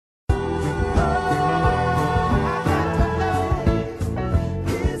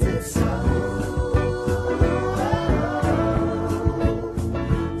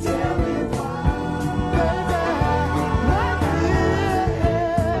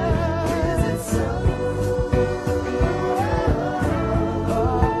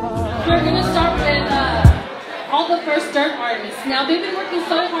we're gonna start with all the First Dirt artists. Now they've been working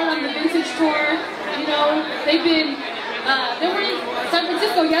so hard on the vintage tour. You know, they were in San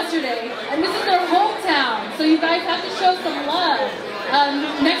Francisco yesterday, and this is their hometown. So you guys have to show some love.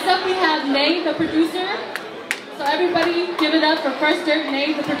 Next up we have Nay, the producer. So everybody give it up for First Dirt,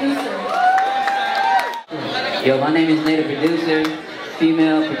 Nay, the producer. Yo, my name is Nay, the producer,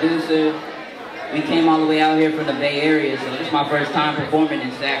 female producer. We came all the way out here from the Bay Area, so this is my first time performing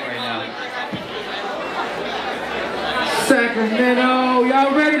in Sac right now. Sacramento,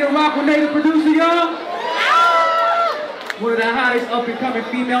 y'all ready to rock with Nay, the producer, y'all? One of the hottest up-and-coming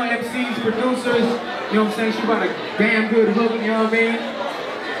female MCs, producers. You know what I'm saying? She got a damn good hook, you know what I mean?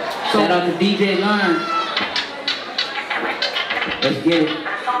 So, shout out to DJ Line. Let's get it.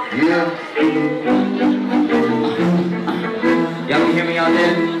 Yeah. Y'all can hear me out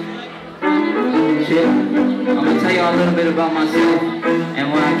there? Shit. I'm gonna tell y'all a little bit about myself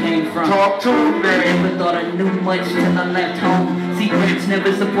and where I came from. Talk to me, man. Never thought I knew much till I left home. Secrets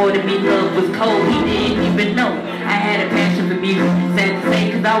never supported me, love was cold. He didn't even know I had a passion for music. Sad to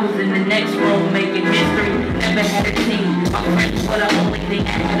say, cause I was in the next room making history. Never had a team. My friends were the only thing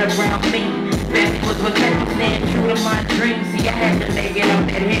I had around me. That was what kept me staying true to my dreams. See, I had to make it out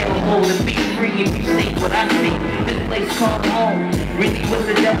that hellhole to be free. If you see what I see, this place called home really was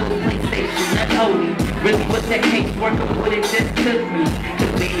the devil's PlayStation. That's holy. Really was that case working what it just took me.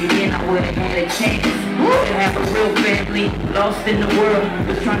 Cause maybe then I would've had a chance to have a real family. Lost in the world,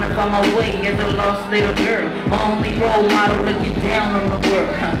 was trying to find my way as a lost little girl. My only role model looking down on the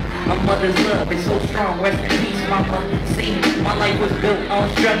world. My mother's love is so strong. Rest in peace, mama. See, my life was built on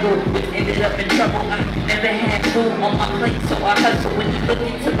struggle, which ended up in trouble. I never had food on my plate, so I hustle. When you look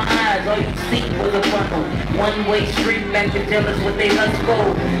into my eyes, all you see was a funnel. One-way street, back to jealous what they lust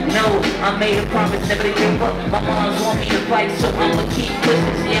for. No, I made a promise never to give up. My moms want me to fight, so I'ma keep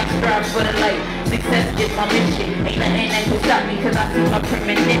pushing. See, I strive for the light. Success is my mission. Ain't nothing that can stop me, cause I see my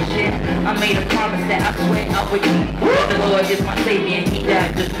premonition. I made a promise that I swear I would keep. The Lord is my savior and he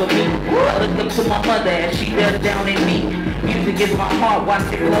died just for me. I look up to my mother as she does down in me. Music is my heart, watch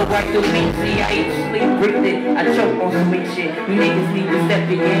it flow right through me. See, I eat, sleep, breathe it, I choke on sweet shit. You niggas need to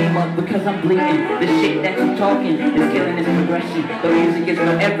step your game up because I'm bleeding. The shit that you talking is killing this progression. The music is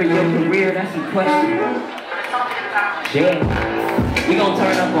forever, your career, that's in question. Yeah, we gon'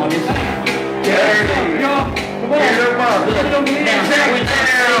 turn up on this one. Yeah, y'all. Come on. Now, when I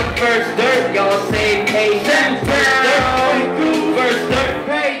say First Dirt, y'all say hey. First Dirt,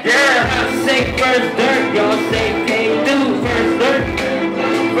 yeah. I say First Dirt, y'all say hey do. First Dirt,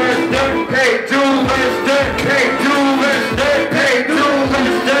 First Dirt, hey do. First Dirt, hey do. First Dirt, hey do.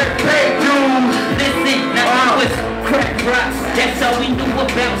 First Dirt, hey do. Listen, now I was crack rocks. That's all we knew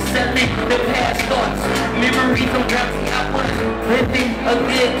about selling the past thoughts. Memories of drowsy, I was living a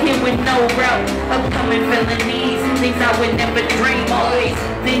good kid with no route. Upcoming felonies, things I would never dream. Always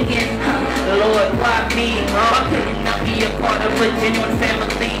thinking, Lord, why me? Why couldn't I be a part of a genuine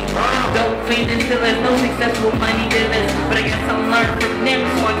family? Dope fiends still has no successful money dealers, but I guess I learned from them,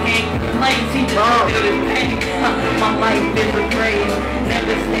 so I can't complain. See, just feel this pain. My life is a praise,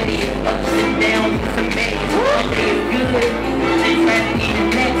 never steady, ups and downs, it's a maze. One day is good, then tragedy the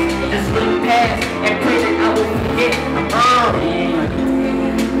next. Just look past and pray that I will forget. I'm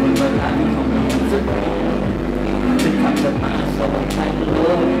to come to my soul like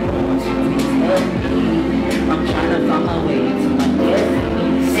Lord, won't you please help me? I'm trying to find my way to my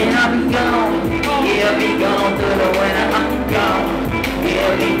destiny. And I'll be gone, yeah, I'll be gone through the winter, I'm gone. Yeah,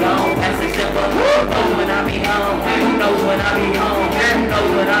 I'll be gone, past the simple. Who knows when I'll be home? Who knows when I'll be home? Who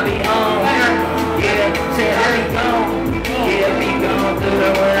knows when I'll be home? Yeah, said I'll be gone. Yeah, I'll be gone through the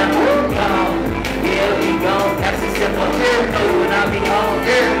winter, I'm gone. Yeah, I'll be gone, past the simple. Who knows when I'll be home?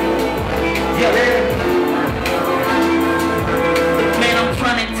 Yeah. I'm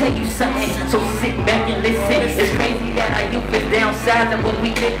trying to tell you something, so sit back and listen. It's crazy that our youth is downside than what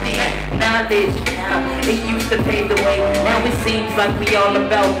we live in. Knowledge, it used to pave the way. Now it seems like we all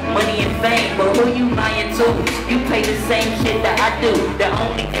about money and fame. But who you lying to? You play the same shit that I do. The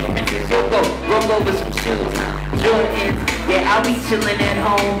only difference is you'll go roll over some shoes. Jordans, yeah, I'll be chilling at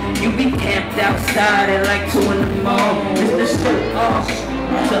home. You be camped outside at like 2 in the morning. Mr. Skirt off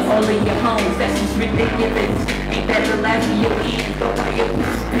to all of your homes, that's just ridiculous. Ain't that the last of your ends, go buy your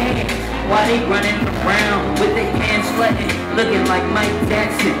pants. Why they running around with their pants flattened, looking like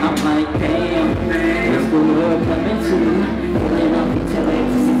A.M.I.T.S? I'm like, damn, what's the world coming to? Pulling off each other,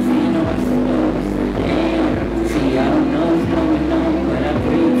 you know, I suppose. Damn, see, I don't know what's going on, but I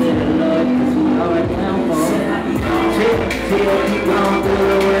pray to the Lord, cause we all right down for it. Till we gone through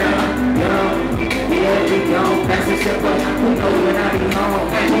the world, yeah, we gone past a sipper. Who knows when I be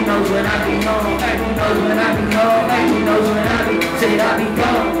home? Who knows when I be home? Who knows when I be home? Who knows when I be? Said I be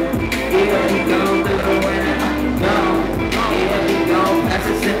gone. Yeah, be gone through the winter. Gone. Yeah, be gone. Pass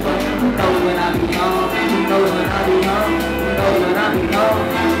a sipper. Who knows when I be home? Who knows when I be home? Who knows when I be home?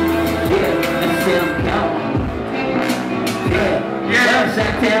 Yeah, let's see them count. Yeah,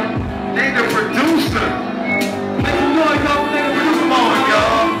 Sacramento. They the producer. Make some noise, y'all. They the producer. Come on,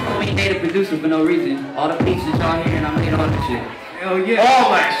 y'all. I mean, they the producer for no reason. All the beats that y'all hear and I made all this shit. Hell yeah.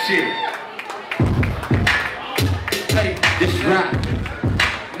 All that shit. Hey, This rap.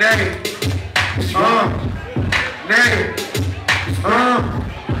 Name. Name.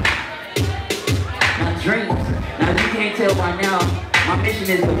 My dreams. Now, if you can't tell by now, my mission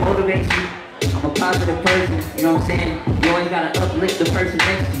is to motivate you. I'm a positive person, you know what I'm saying? You always gotta uplift the person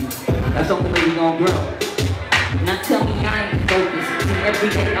next to you. That's the only way you're gonna grow. Now tell me I ain't focused. See, every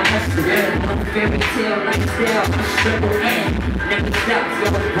day I hustle. No fairy tale lifestyle, I struggle and never stops. I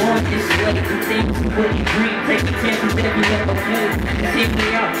was born this way. The things you wouldn't dream, taking chances every level move. Take me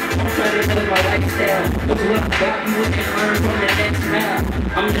out, I'm trying to live my lifestyle. What's what I'm about, you wouldn't learn from the next round.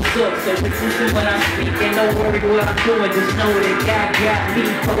 I'm the source, so listen when I speak. And don't worry what I'm doing, just know that God got me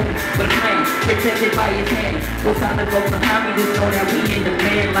focused for the plan. Protected by his hand. What's time to go behind me, just know that we in the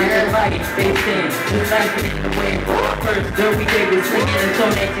man like a lion. They stand, just like in the wind. First, girl, we gave it swinging and so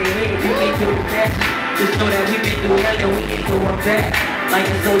that your head. You ain't do the passion. Just know that we been through hell and we ain't going back. Like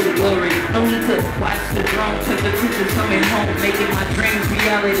a soldier glory. No need to watch the throne, cause the truth is coming home. Making my dreams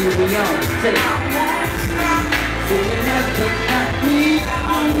reality we own. Say, so you never got me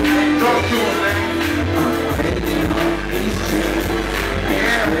on. Talk to him, man.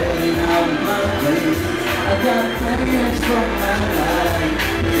 I got plans for my life.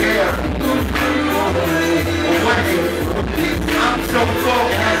 Yeah. I'm so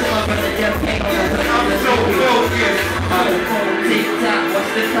focused. I'm so focused. TikTok,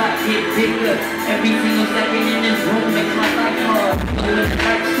 watch the clock get bigger. Every single second in this room makes my life hard. But when the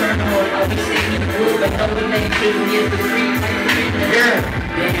lights turn on, I wish they would move. But no one ain't busy as the street lights. Yeah.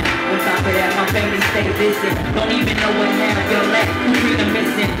 Damn, on top of that, my family stay busy. Don't even know what half your left, who's even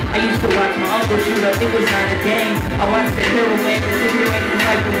missing. I used to watch my uncle shoot up, it was not a game. I watched the hero man, cause the hero ain't the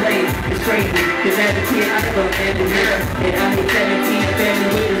type of way. It's crazy, cause as a kid, I never had to hear. And I hit 17, a family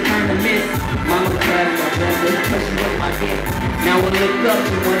with this turn to miss. Mama crashed, my brother, pushing with my gift. Now I look up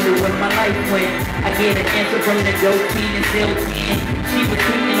and wonder where my life went. I get an answer from the dope teen and still 10. She was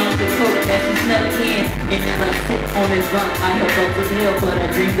tweaking on the coke that she snuck in. And as I sit on this bunk, I help up with hell, but I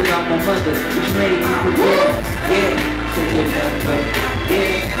dreamed about my mother, which made me forget. Yeah, so you never,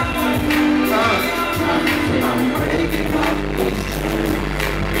 yeah. I'm ready my peace.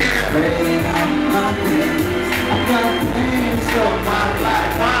 Ready my peace. I got plans for my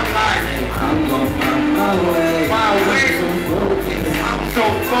life. I'm gonna find my way. I'm so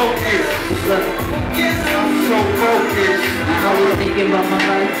focused. I'm so focused. I was thinking about my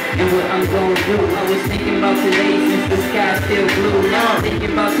life and what I'm gonna do. I was thinking about today since the sky's still blue. Now I'm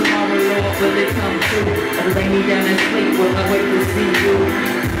thinking about tomorrow, Lord, will it come true? I lay me down and sleep while I wait to see you.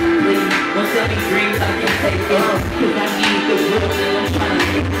 Please, don't tell me dreams I can take it. Cause I need the world and I'm trying to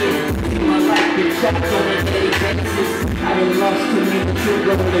make it. See my life get chopped on a daily basis. I done lost too many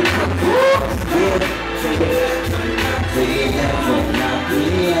children to come to. Yeah. So you never knock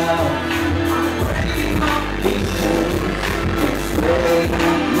me out. These things explain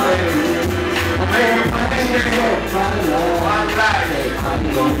my dreams. I can't find my life. I'm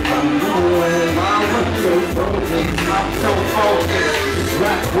gonna find my way. I'm so focused. I'm so focused.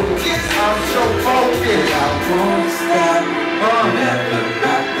 I'm so focused. I won't stop. Never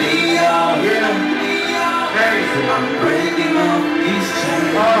knock me out. I'm breaking off these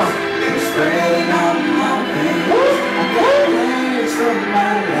chains. Spreading out my pain. I got plans for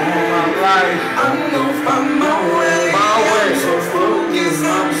my life. I'm gonna find my way. I'm so focused.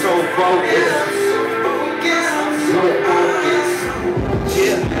 I'm so focused. So focused.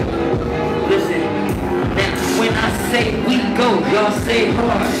 Yeah. Listen. Now when I say we go, y'all say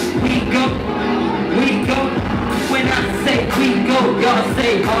hard. We go. We go. When I say we go, y'all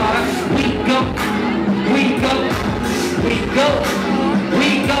say hard. We go. We go. We go. We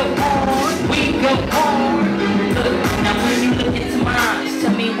go on, we go on. Look, now when you look into my eyes,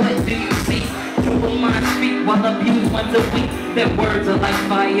 tell me what do you see? Through a mind speak while abused once a week. That words are like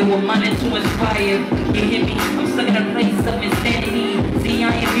fire, with money to inspire. You hear me? I'm stuck in a place of insanity. See,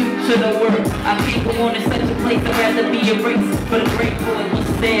 I am used to the words. I can't go on in such a place, I'd rather be erased. But a great poet once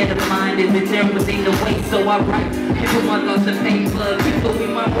said, the mind is a terrible thing to waste. So I write, and put my thoughts to paper. People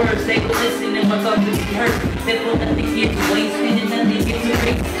read my words, they will listen and my thoughts will be heard. Therefore nothing gets wasted and nothing gets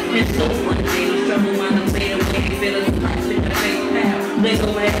erased. It's so one day to struggle while I'm fade away.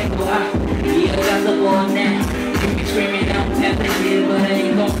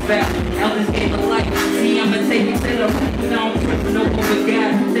 back. Elders gave a life. See, I'ma take it to the no, I'm tripping over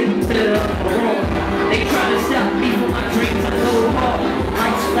God. Take it to the road. They try to stop me from my dreams. I go hard.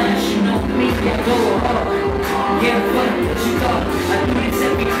 Lights flash, you know me, I go hard. Yeah, what you thought? I do this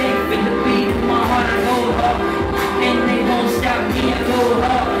every day for the beat in my heart. I go hard. And they won't stop me, I go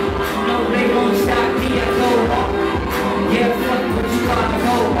hard. No, they won't stop me, I go hard. Yeah, fuck what you thought, I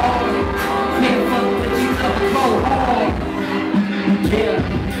go hard. Yeah, fuck what you thought, I go hard. Yeah.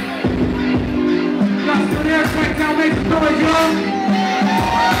 Y'all still there? Check down, make some noise, y'all.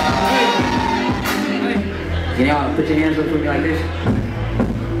 Can y'all put your hands up for me like this?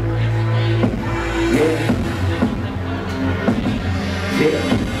 Yeah. Yeah.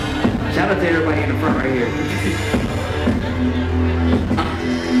 Shout out to everybody in the front right here.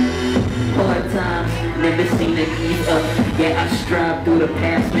 Hard times, never seen a ease up. Yeah, I strive through the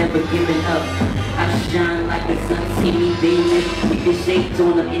past, never giving up. I shine like the sun, see me daily. With the shades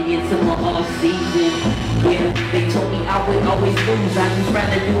on, I'm Indian summer all season. Yeah, they told me I would always lose. I just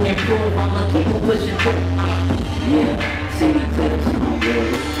rather do improve. I'ma keep on pushing through. Yeah, see me touch my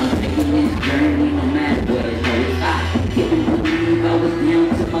world. I'm taking this journey no matter what it is. I couldn't believe I was down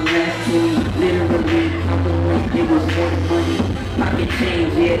to my last penny. Literally, calculate it was more than money. Pocket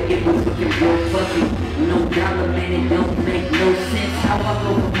change, yeah, it was looking real fuzzy. No dollar, man, it don't make no sense. How I go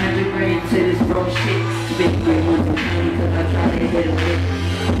from 100 grand to this broke shit. Spent 3 months of money cause I tried to hit a hit.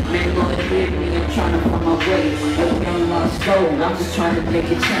 Man, Lord, forgive me, I'm trying to find my way. A young lost soul, I'm just trying to make a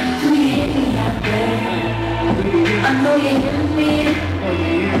change. Do you hear me out there? I know you hear me.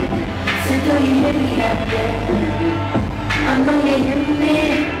 So do you hear me out there? I know you hear me.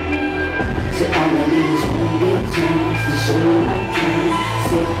 So all I need is one good chance to show you I can.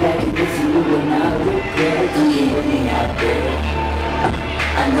 Sit back and listen, you will not regret. Do you hear me out there?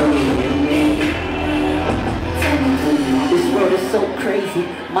 I know you hear me. Tell me, do you? This world is so crazy,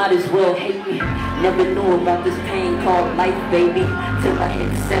 might as well hate me. Never knew about this pain called life, baby. Till I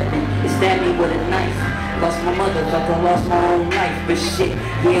hit 7, it stabbed me with a knife. Lost my mother, like I lost my own life. But shit,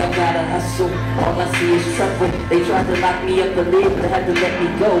 yeah, I gotta hustle. All I see is trouble. They tried to lock me up to live, but had to let me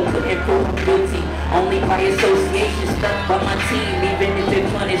go. Couldn't prove I'm guilty, only by association. Stuck by my team, even if they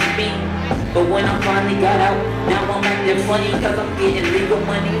punish me. But when I finally got out, now I'm acting funny cause I'm getting legal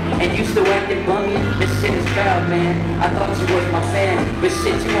money and you still acting bummy. This shit is foul, man. I thought you was my fan, but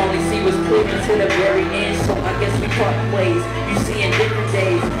shit you only see was clear until the very end. So I guess we part ways. You see in different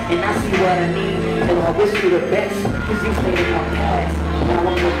days, and I see what I need. And I wish you the best, cause you stayed in my past. Now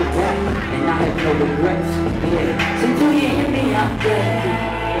I'm looking back, and I have no regrets. Yeah. So do you hear me out there?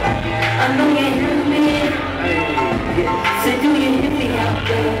 I know you hear me. Yeah. So do you hear me out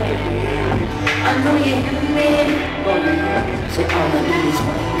there? I know you hear me. So all I need is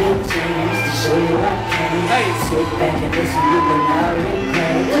one good chance to show you I can. Sit back and listen, you will not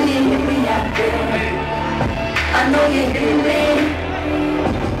regret. Do you hear me out there? I know you hear me.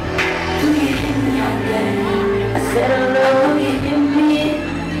 Do you hear me out there? I said hello, do you hear me?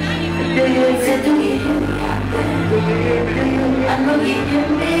 Do you say, do you hear me out there? I know you hear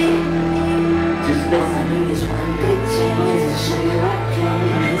me. Just listen, I need is one good chance to show you I can.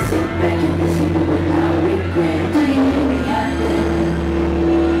 Sit back and listen, you will not regret. Do you hear me out there?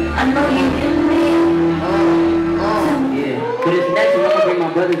 I know you hear me. Yeah, but this next one, I'm gonna bring my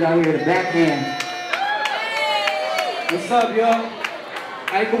brothers out here to backhand. What's up, y'all?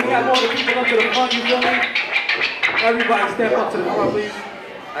 Hey, can we have all the people up to the front, you feel me? Everybody step up to the front, please.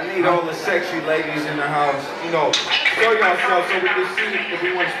 I need all the sexy ladies in the house. You know, show yourself so we can see if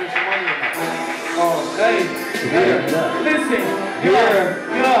we want to spend some money or not. Oh, hey. Listen. Yeah.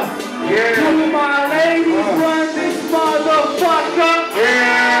 Do my ladies run this motherfucker?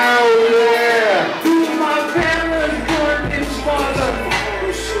 Hell yeah. Do my parents run this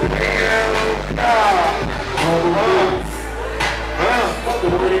motherfucker? Hell yeah. Fuck the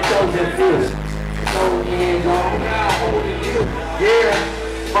way it goes and feels. So hands on. Yeah.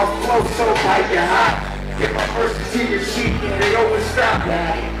 My flow so tight and hot. Get my first to your sheet, they overstop.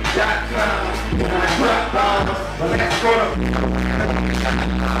 .com, when I drop bombs, let's go to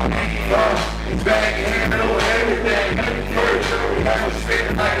bag handle everything. Virtually, I was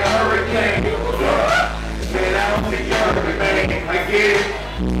spitting like a hurricane. Man, I don't think you heard me, man. I get it.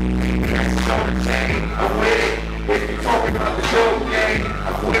 That's so insane. I'm with it. If you talking about the dope game,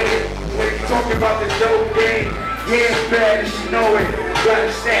 I'm with it. If you talking about the dope game, yeah, it's bad as you know it. Got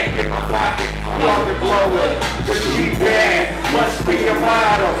a stack in my pocket, I'm about to blow it. But she bad, must be a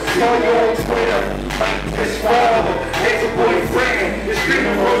model. Saw you on Twitter, like this follow. Ex-boyfriend, is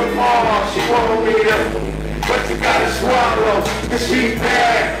screaming for the mom. She won't meet her, but you gotta swallow. Cause she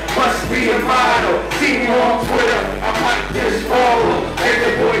bad, must be a model. See you on Twitter, I might just follow.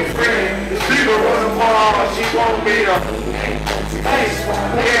 Ex-boyfriend. won't be the hey,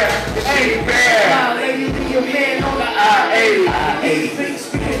 yeah, ain't bad. Lady, be a man on the I-80. Things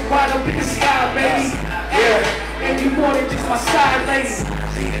speaking quite up in the sky, baby. Yeah, and you more than just my side lady.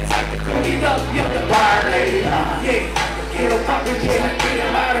 Get up, you're the bar lady. Yeah, get up, pop it, get it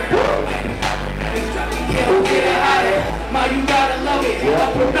louder. Get it hotter. Ma, you gotta love it.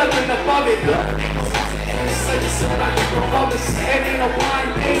 I put nothing above it. Such a somebody performance. And ain't a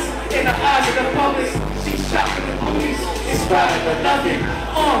blind face in the eyes of the public. She's shopping the police, inspired for nothing.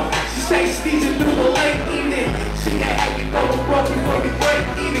 She stays sneezing through the late evening. She can't have you go to work before we break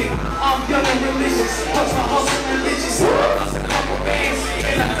even. I'm young and religious, plus my hustle religious. Plus a couple bands,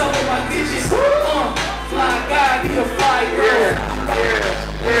 and I double my digits. Fly guy, be a fly girl.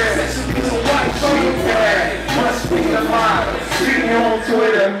 Sexual is a white girl. Must be the mind. See you on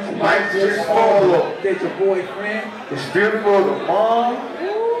Twitter, might just follow. Get your boyfriend. It's beautiful to mom,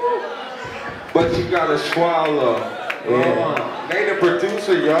 but you gotta swallow. They the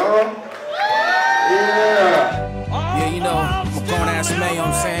producer, y'all. Yeah. Yeah, you know, I'm a grown ass man, you know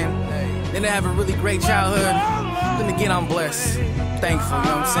what I'm saying? Then they have a really great childhood. Then again, I'm blessed. Thankful, you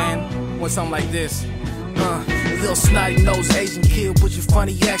know what I'm saying? Want something like this. A little snotty nosed Asian kid with your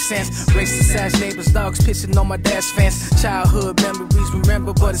funny accents. Racist ass neighbors, dogs pissing on my dad's fence. Childhood memories,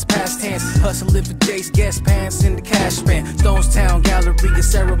 remember, but it's past tense. Hustling for Jace guest pants in the cash spin. Stonestown Gallery, a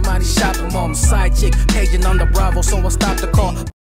ceremony shopping mom. Side chick, paging on the Bravo, so I stopped the call.